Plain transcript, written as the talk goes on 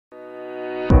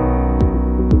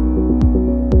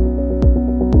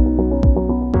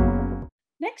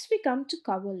Next, we come to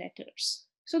cover letters.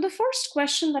 So the first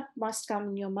question that must come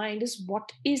in your mind is,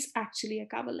 what is actually a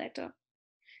cover letter?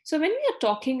 So when we are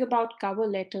talking about cover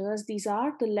letters, these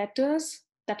are the letters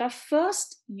that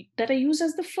are used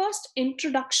as the first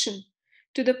introduction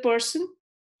to the person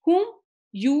whom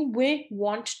you may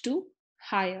want to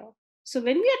hire. So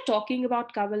when we are talking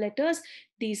about cover letters,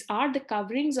 these are the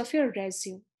coverings of your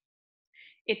resume.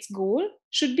 Its goal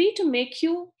should be to make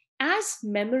you as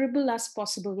memorable as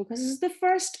possible, because this is the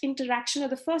first interaction or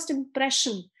the first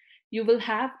impression you will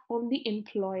have on the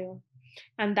employer,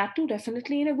 and that too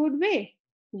definitely in a good way.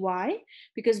 Why?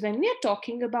 Because when we are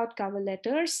talking about cover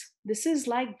letters, this is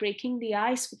like breaking the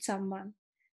ice with someone.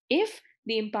 If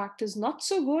the impact is not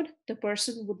so good, the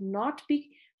person would not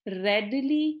be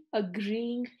readily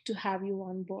agreeing to have you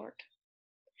on board.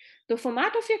 The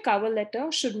format of your cover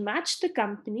letter should match the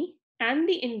company and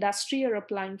the industry you're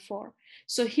applying for.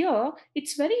 So here,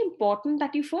 it's very important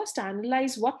that you first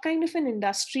analyze what kind of an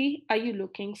industry are you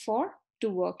looking for to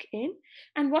work in,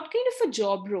 and what kind of a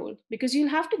job role, because you'll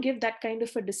have to give that kind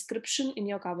of a description in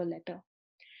your cover letter.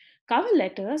 Cover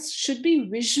letters should be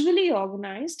visually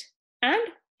organized and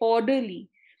orderly.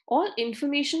 All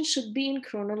information should be in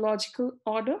chronological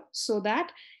order so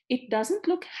that it doesn't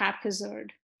look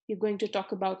haphazard. You're going to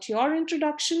talk about your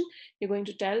introduction. You're going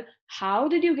to tell how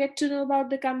did you get to know about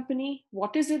the company?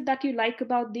 What is it that you like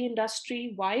about the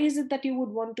industry? Why is it that you would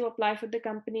want to apply for the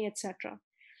company, etc.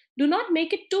 Do not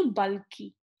make it too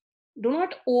bulky. Do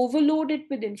not overload it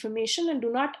with information, and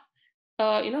do not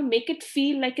make it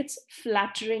feel like it's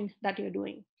flattering that you're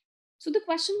doing. So the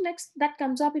question next that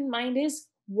comes up in mind is,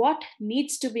 what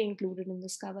needs to be included in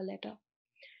this cover letter?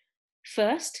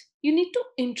 First, you need to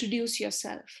introduce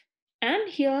yourself. And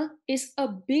here is a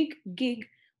big gig,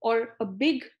 or a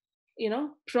big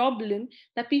problem,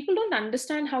 that people don't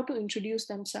understand how to introduce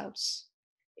themselves.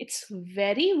 It's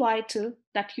very vital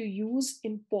that you use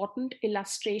important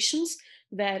illustrations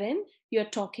wherein you're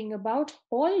talking about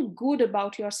all good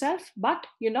about yourself, but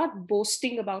you're not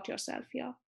boasting about yourself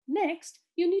here. Next,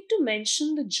 you need to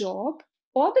mention the job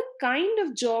or the kind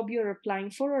of job you're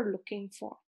applying for or looking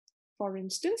for. For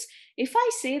instance, if I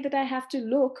say that I have to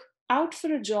look out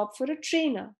for a job for a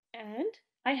trainer, and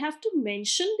I have to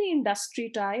mention the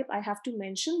industry type, I have to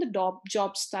mention the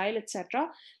job style, etc.,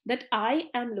 that I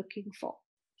am looking for.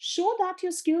 Show that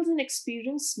your skills and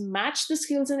experience match the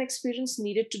skills and experience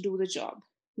needed to do the job.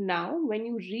 Now, when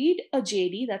you read a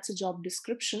JD, that's a job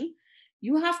description,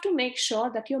 you have to make sure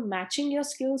that you're matching your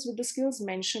skills with the skills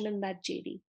mentioned in that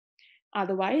JD.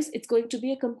 Otherwise, it's going to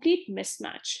be a complete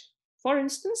mismatch. For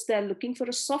instance, they're looking for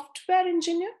a software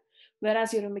engineer,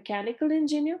 whereas you're a mechanical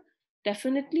engineer.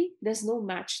 Definitely, there's no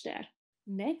match there.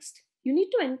 Next, you need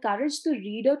to encourage the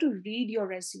reader to read your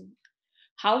resume.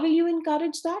 How will you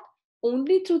encourage that?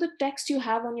 Only through the text you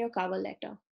have on your cover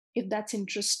letter. If that's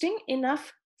interesting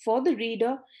enough for the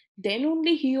reader, then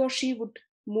only he or she would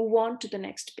move on to the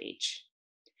next page.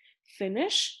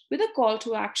 Finish with a call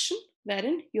to action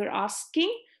wherein you're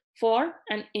asking for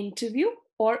an interview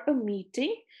or a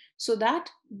meeting, so that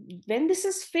when this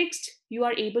is fixed, you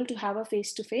are able to have a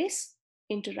face to face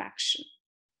interaction.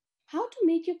 How to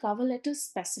make your cover letter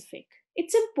specific?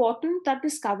 It's important that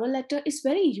this cover letter is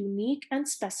very unique and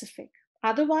specific.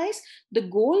 Otherwise, the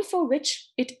goal for which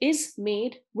it is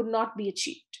made would not be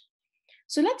achieved.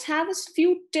 So let's have a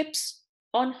few tips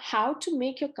on how to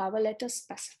make your cover letter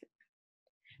specific.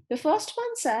 The first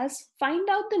one says, find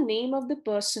out the name of the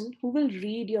person who will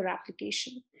read your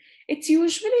application. It's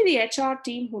usually the HR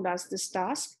team who does this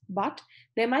task, but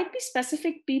there might be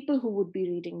specific people who would be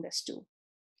reading this too.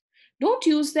 Don't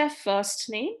use their first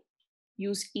name,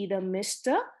 use either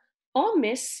Mr. or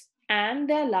Miss and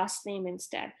their last name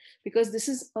instead, because this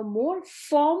is a more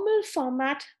formal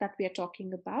format that we are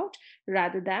talking about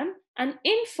rather than an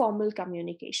informal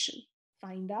communication.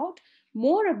 Find out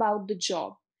more about the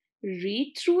job.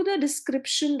 Read through the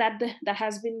description that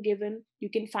has been given.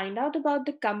 You can find out about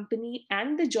the company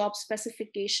and the job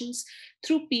specifications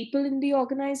through people in the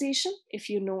organization, if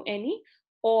you know any,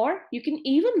 or you can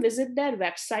even visit their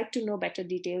website to know better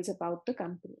details about the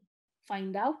company.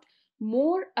 Find out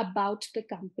more about the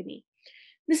company.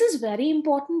 This is very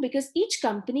important because each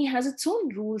company has its own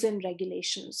rules and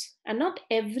regulations, and not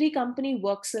every company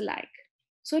works alike.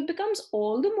 So it becomes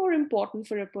all the more important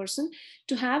for a person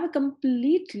to have a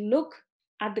complete look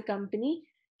at the company,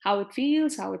 how it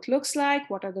feels, how it looks like,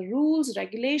 what are the rules,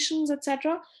 regulations,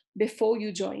 etc., before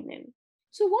you join in.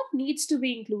 So, what needs to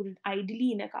be included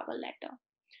ideally in a cover letter?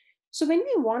 So, when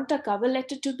we want a cover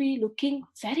letter to be looking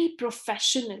very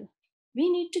professional, we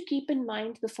need to keep in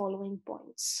mind the following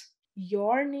points: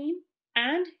 your name,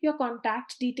 and your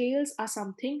contact details are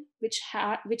something which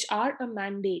are a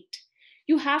mandate.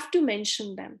 You have to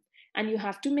mention them, and you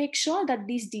have to make sure that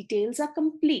these details are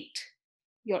complete.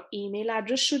 Your email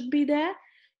address should be there,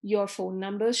 your phone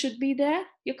number should be there,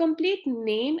 your complete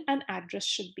name and address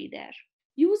should be there.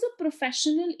 Use a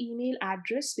professional email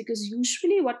address, because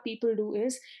usually what people do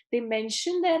is they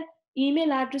mention their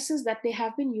email addresses that they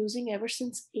have been using ever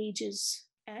since ages.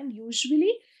 And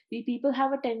usually we people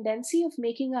have a tendency of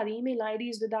making our email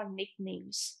IDs with our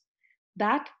nicknames.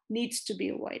 That needs to be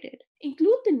avoided.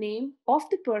 Include the name of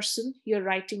the person you're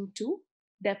writing to,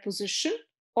 their position,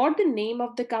 or the name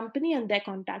of the company and their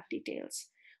contact details.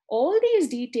 All these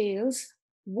details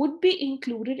would be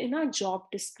included in our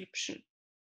job description.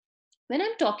 When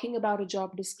I'm talking about a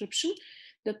job description,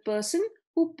 the person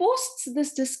who posts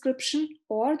this description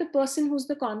or the person who's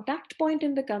the contact point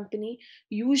in the company,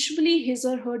 usually his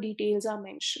or her details are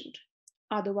mentioned.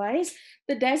 Otherwise,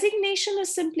 the designation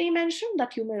is simply mentioned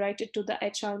that you may write it to the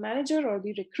HR manager or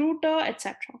the recruiter,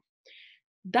 etc.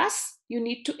 Thus, you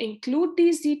need to include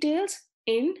these details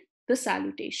in the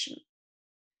salutation.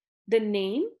 The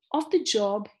name of the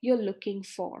job you're looking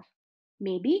for.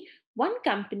 Maybe one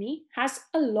company has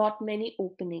a lot many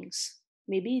openings.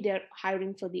 Maybe they're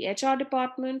hiring for the HR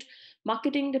department,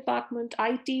 marketing department,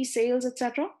 IT, sales,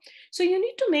 etc. So you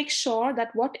need to make sure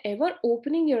that whatever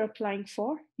opening you're applying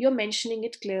for, you're mentioning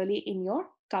it clearly in your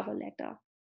cover letter.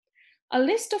 A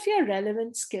list of your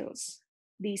relevant skills.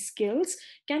 These skills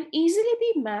can easily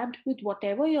be mapped with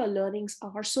whatever your learnings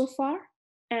are so far,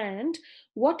 and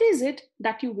what is it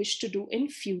that you wish to do in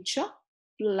future,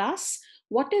 plus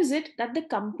what is it that the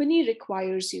company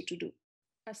requires you to do.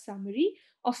 A summary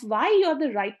of why you're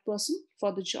the right person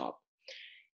for the job.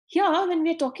 Here, when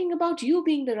we're talking about you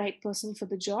being the right person for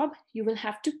the job, you will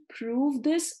have to prove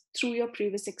this through your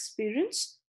previous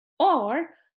experience, or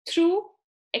through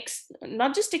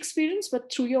not just experience,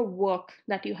 but through your work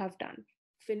that you have done.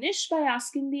 Finish by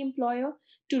asking the employer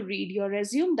to read your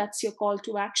resume. That's your call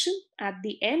to action at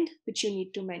the end, which you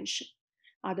need to mention.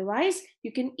 Otherwise,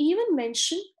 you can even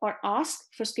mention or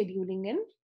ask for scheduling an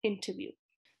interview.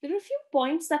 There are a few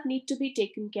points that need to be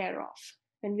taken care of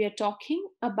when we are talking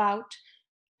about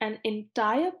an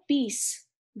entire piece,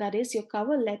 that is your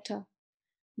cover letter.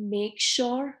 Make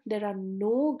sure there are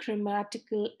no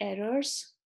grammatical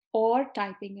errors or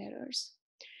typing errors.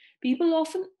 People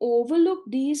often overlook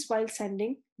these while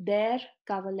sending their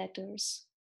cover letters,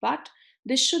 but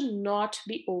this should not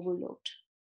be overlooked.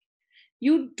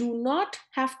 You do not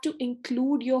have to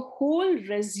include your whole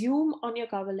resume on your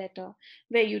cover letter,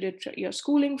 where you did your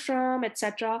schooling from,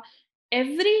 etc.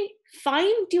 Every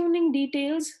fine tuning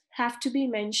details have to be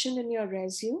mentioned in your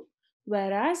resume,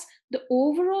 whereas the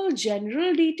overall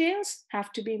general details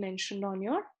have to be mentioned on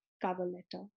your cover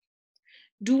letter.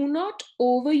 Do not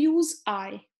overuse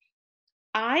I.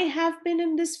 I have been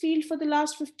in this field for the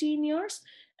last 15 years,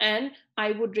 and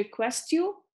I would request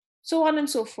you, so on and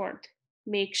so forth.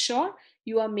 Make sure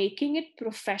you are making it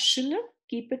professional,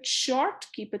 keep it short,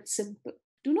 keep it simple.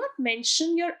 Do not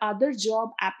mention your other job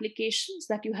applications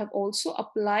that you have also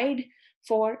applied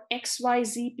for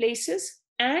XYZ places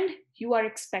and you are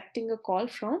expecting a call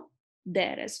from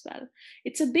there as well.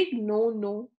 It's a big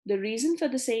no. The reason for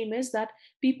the same is that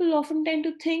people often tend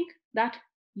to think that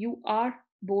you are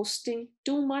boasting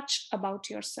too much about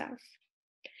yourself.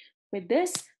 With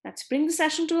this, let's bring the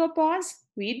session to a pause.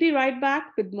 We'll be right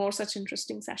back with more such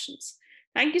interesting sessions.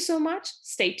 Thank you so much.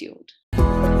 Stay tuned.